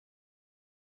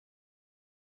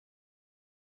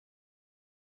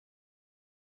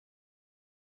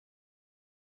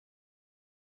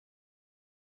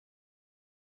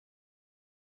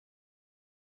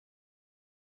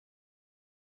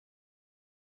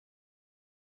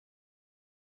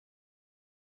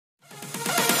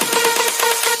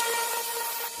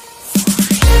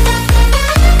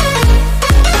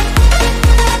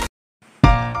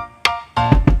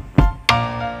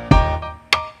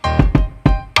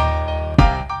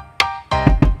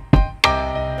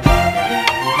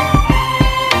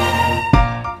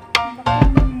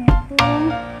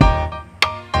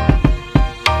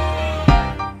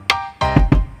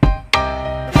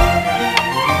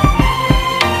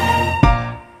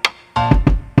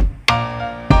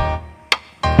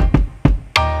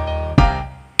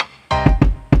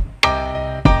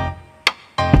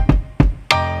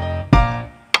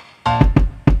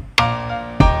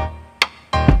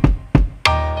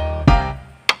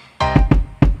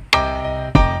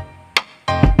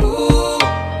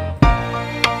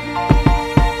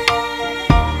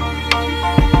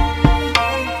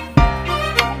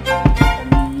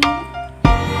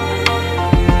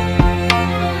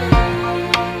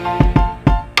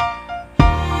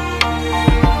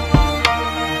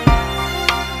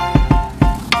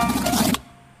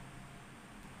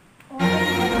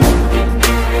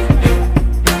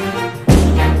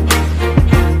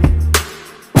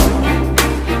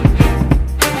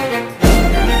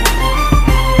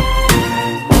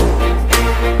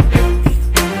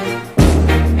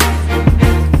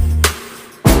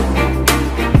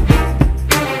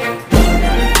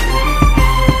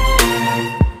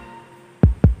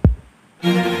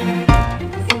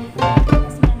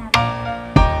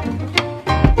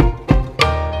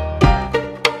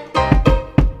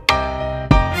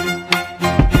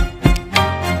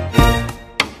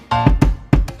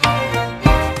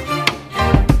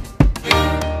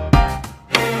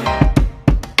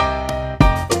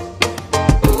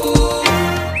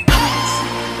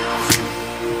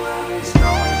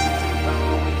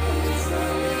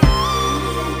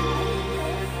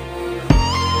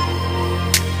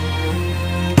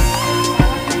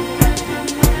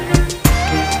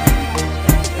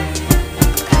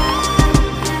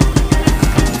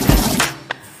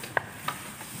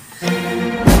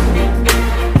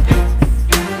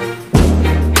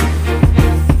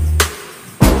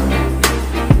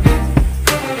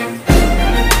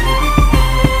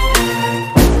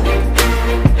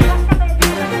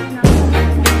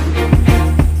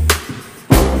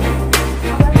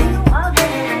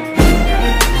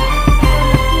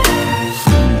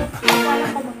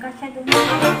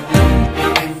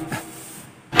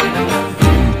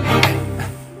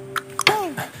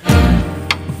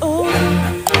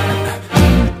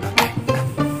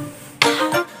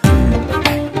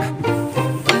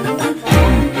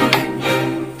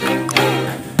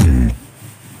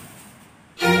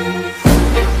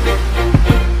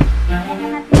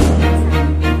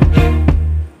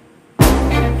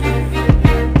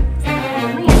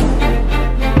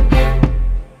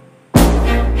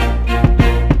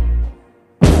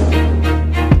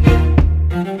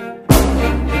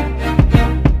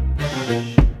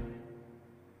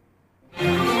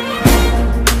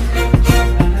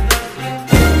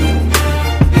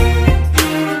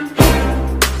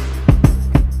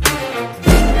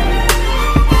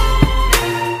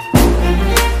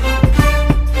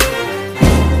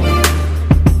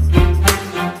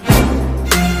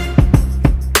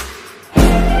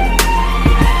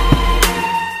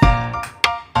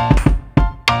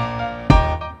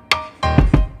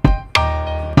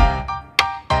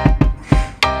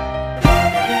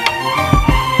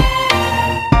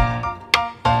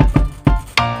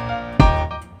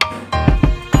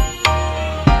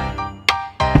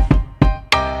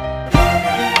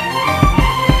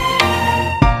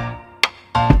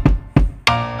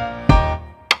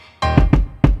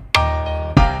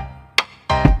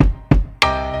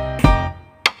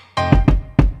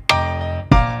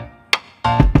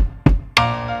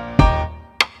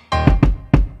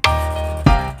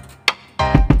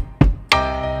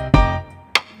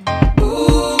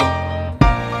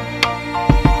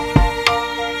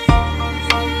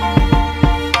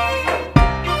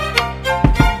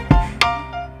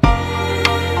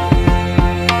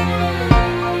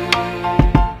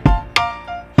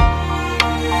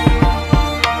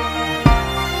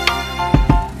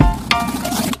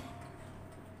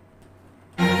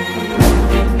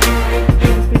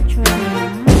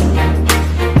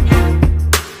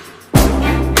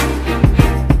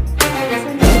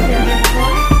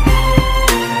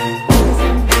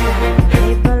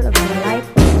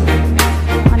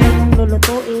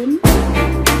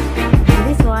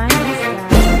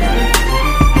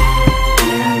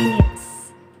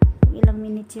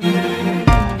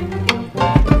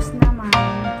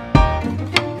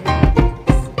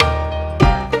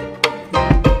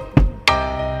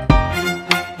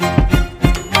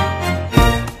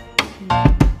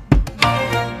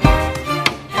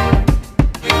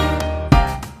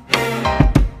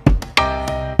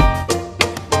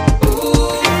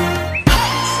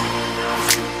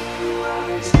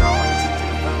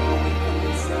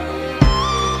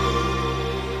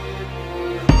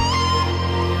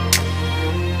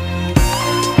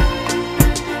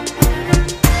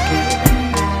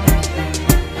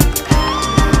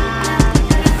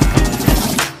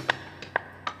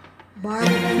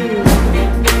barbecue.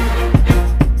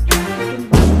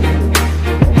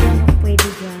 Pwede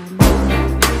dyan.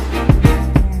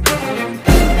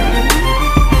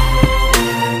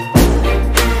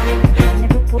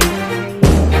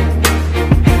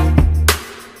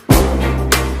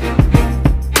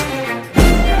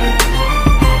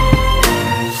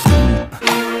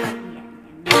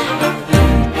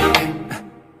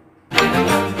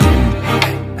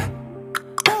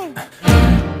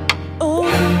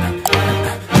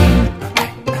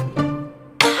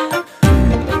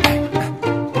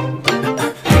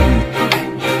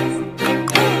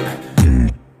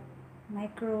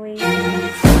 Microwave.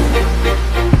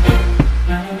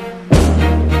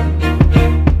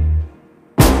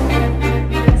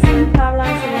 Kasing pala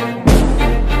sila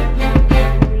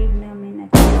microwave namin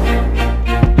at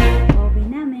oven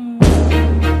namin.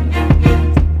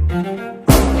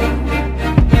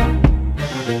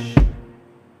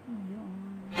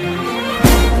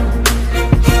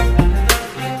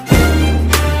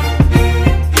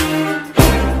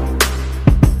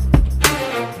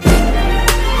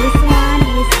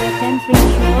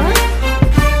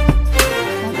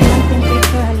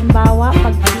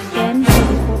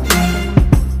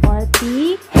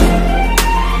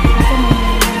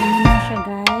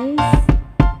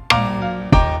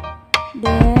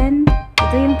 Then,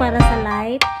 ito yung para sa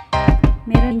light.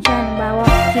 Meron siya, halimbawa,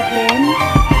 chicken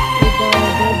with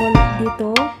double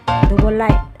dito, double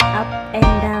light, up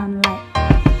and down light.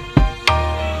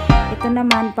 Ito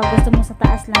naman, pag gusto mo sa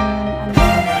taas lang yung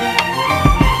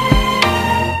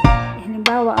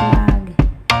halimbawa,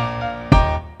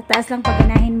 sa taas lang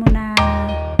paganahin mo na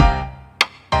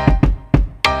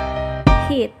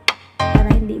heat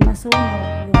para hindi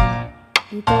masunog.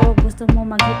 Dito, gusto mo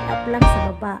mag-heat up lang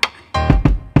sa baba.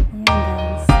 Ayan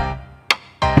guys.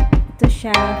 Ito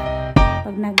siya.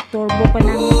 Pag nag-turbo pa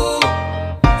lang,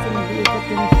 kasi nag-iikot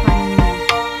yung fan niya.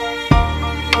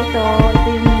 Ito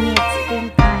yung minutes. Ito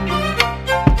yung time.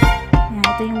 Ayan,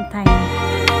 ito yung time.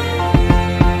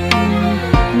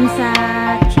 Yung sa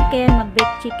chicken,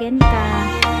 mag-bake chicken ka,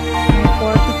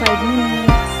 45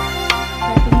 minutes,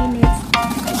 30 minutes.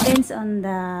 Depends on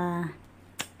the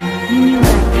menu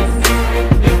guys.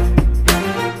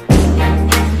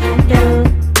 Until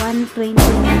 120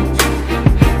 minutes.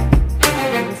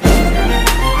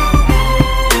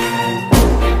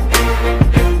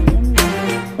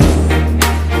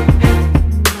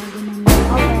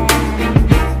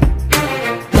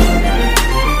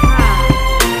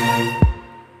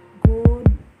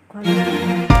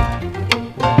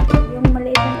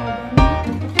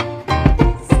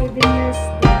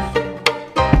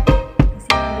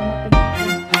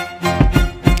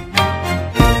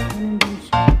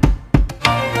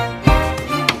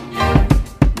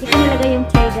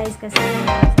 Kasi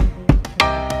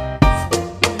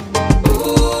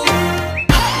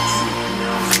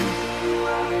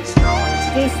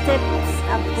 3 steps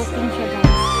of cooking siya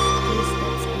guys. 3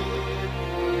 steps.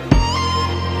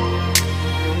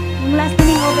 Yung last na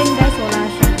yung oven guys, wala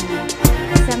siya.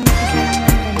 Isang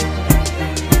lang ganito.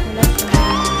 Wala siya.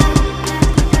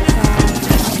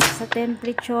 Sa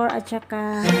temperature at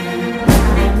saka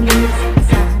minutes,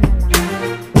 isahan na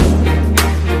lang.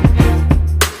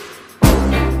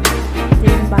 Ito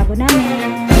yung bago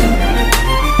namin.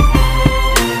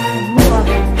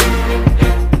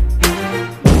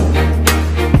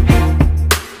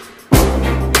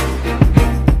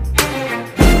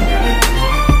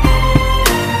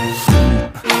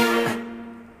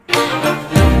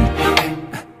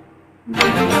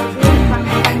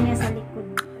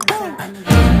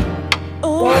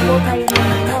 Turbo tayo ng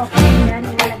manok. Yan,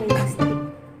 ilalagay yung stick.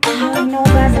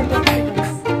 Hinoga sa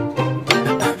guys.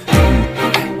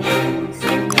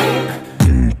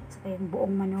 Saka yung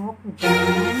buong manok. Diyan.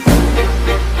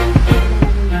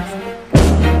 Ilalagay yung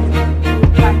stick.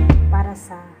 Para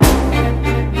sa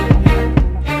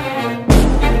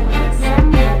isang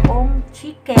buong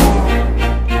chicken.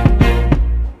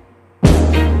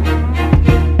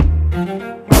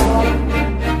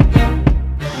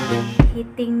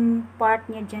 Heating part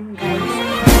niya dyan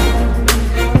guys.